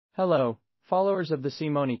Hello, followers of the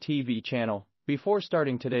Simone TV channel. Before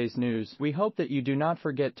starting today's news, we hope that you do not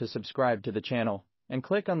forget to subscribe to the channel and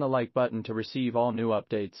click on the like button to receive all new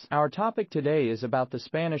updates. Our topic today is about the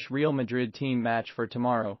Spanish Real Madrid team match for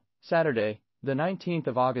tomorrow, Saturday, the 19th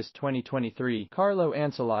of August 2023. Carlo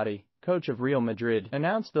Ancelotti, coach of Real Madrid,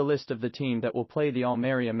 announced the list of the team that will play the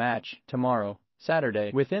Almeria match tomorrow, Saturday,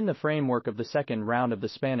 within the framework of the second round of the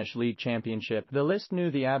Spanish League Championship. The list knew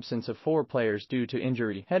the absence of 4 players due to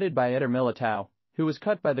injury, headed by Eder Militao, who was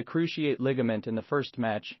cut by the cruciate ligament in the first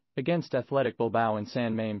match, against Athletic Bilbao in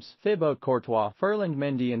San Mamés. Thibaut Courtois, Ferland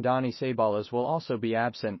Mendy and Dani Ceballos will also be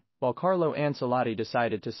absent, while Carlo Ancelotti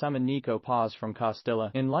decided to summon Nico Paz from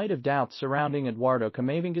Castilla. In light of doubts surrounding Eduardo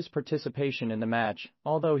Camavinga's participation in the match,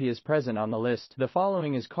 although he is present on the list, the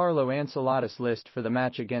following is Carlo Ancelotti's list for the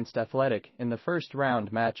match against Athletic in the first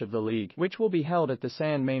round match of the league, which will be held at the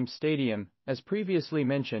San Mamés Stadium, as previously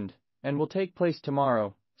mentioned, and will take place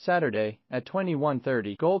tomorrow, Saturday, at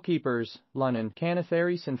 21:30. Goalkeepers: Lunin,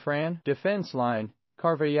 Canizares and Fran. Defense line: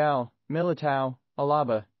 Carvajal, Militao,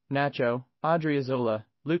 Alaba, Nacho, Odriozola,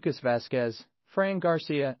 Lucas Vazquez, Fran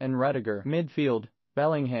Garcia and Rudiger. Midfield: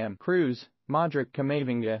 Bellingham, Cruz, Modric,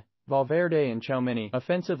 Camavinga, Valverde and Tchouaméni.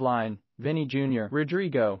 Offensive line: Vinny Jr.,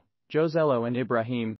 Rodrigo, Joselo and Ibrahim.